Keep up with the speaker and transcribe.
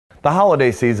The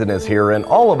holiday season is here, and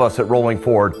all of us at Rolling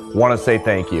Ford want to say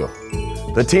thank you.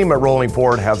 The team at Rolling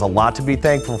Ford has a lot to be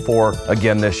thankful for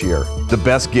again this year. The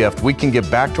best gift we can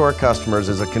give back to our customers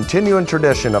is a continuing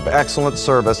tradition of excellent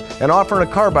service and offering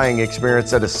a car buying experience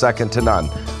that is second to none.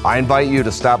 I invite you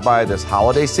to stop by this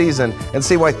holiday season and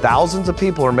see why thousands of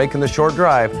people are making the short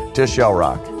drive to Shell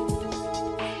Rock.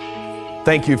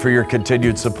 Thank you for your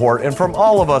continued support, and from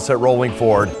all of us at Rolling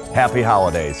Ford, happy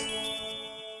holidays.